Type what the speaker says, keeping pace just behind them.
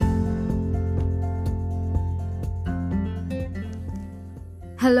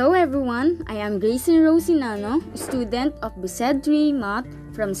Hello everyone, I am Grayson Rosinano, student of Bused 3 Math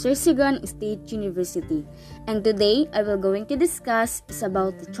from Sorsogon State University, and today I will going to discuss is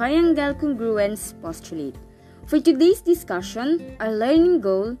about the triangle congruence postulate. For today's discussion, our learning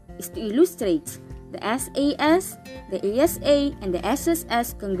goal is to illustrate the SAS, the ASA, and the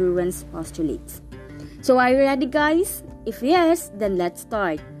SSS congruence postulates. So are you ready, guys? If yes, then let's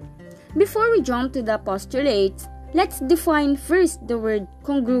start. Before we jump to the postulates, let's define first the word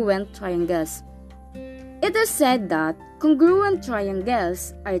congruent triangles. It is said that congruent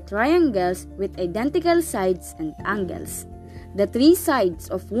triangles are triangles with identical sides and angles. The three sides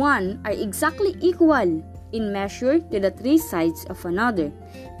of one are exactly equal in measure to the three sides of another,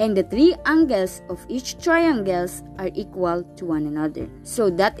 and the three angles of each triangles are equal to one another. So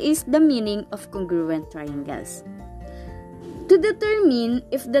that is the meaning of congruent triangles. To determine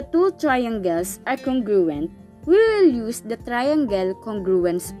if the two triangles are congruent, we will use the triangle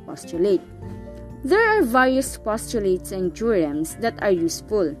congruence postulate. There are various postulates and theorems that are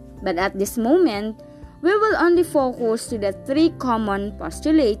useful, but at this moment, we will only focus to the three common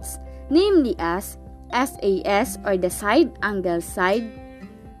postulates, namely as SAS or the side angle side,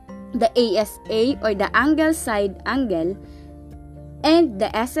 the ASA or the angle side angle, and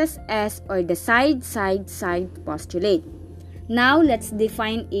the SSS or the side side side postulate. Now let's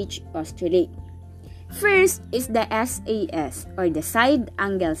define each postulate. First is the SAS or the side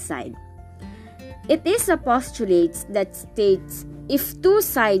angle side. It is a postulate that states if two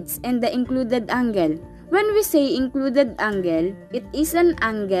sides and the included angle. When we say included angle, it is an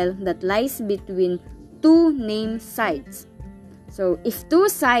angle that lies between two named sides. So if two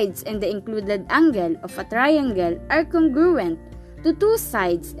sides and the included angle of a triangle are congruent to two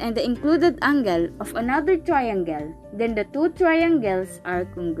sides and the included angle of another triangle, then the two triangles are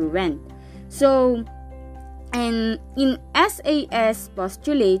congruent. So, and in SAS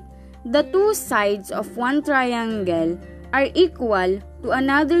postulate, the two sides of one triangle are equal to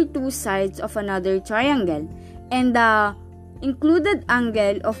another two sides of another triangle, and the included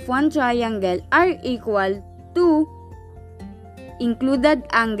angle of one triangle are equal to included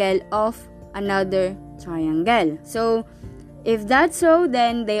angle of another triangle. So, if that's so,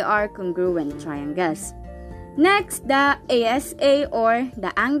 then they are congruent triangles. Next, the ASA or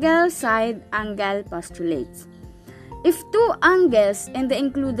the angle side angle postulates. If two angles and the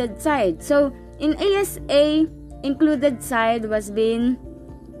included side, so in ASA, included side was being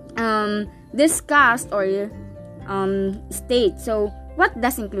discussed or state. So what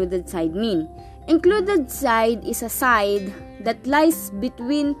does included side mean? Included side is a side that lies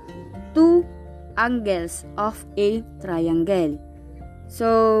between two angles of a triangle.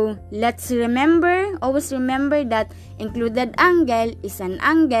 So let's always remember that included angle is an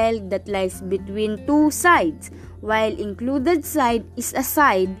angle that lies between two sides, while included side is a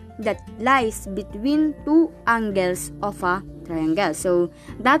side that lies between two angles of a triangle. So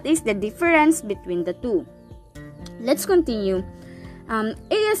that is the difference between the two. Let's continue.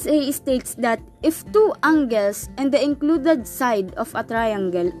 ASA states that if two angles and the included side of a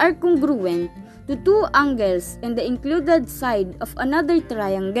triangle are congruent to two angles and the included side of another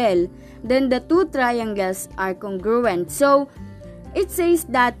triangle, then the two triangles are congruent. So it says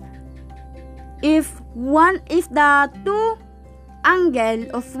that if the two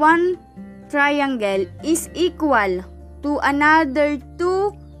angle of one triangle is equal to another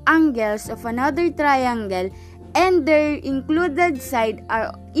two angles of another triangle and their included side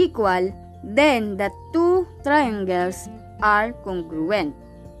are equal, then the two triangles are congruent.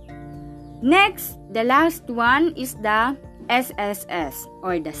 Next, the last one is the SSS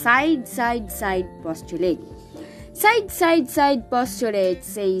or the side side side postulate. Side side side postulate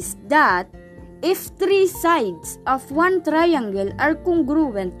says that if three sides of one triangle are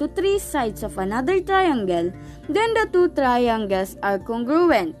congruent to three sides of another triangle, then the two triangles are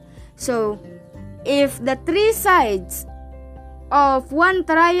congruent. So, if the three sides of one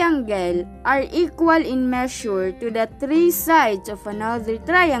triangle are equal in measure to the three sides of another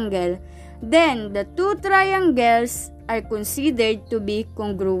triangle, then the two triangles are considered to be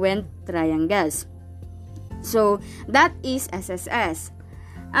congruent triangles. So that is SSS.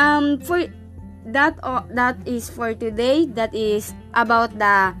 For that is for today. That is about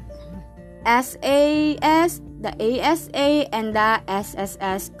the SAS, the ASA, and the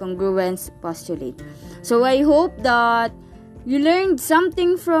SSS congruence postulate. So I hope that you learned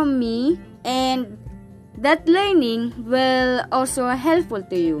something from me and that learning will also helpful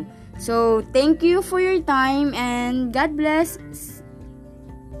to you. So thank you for your time and God bless.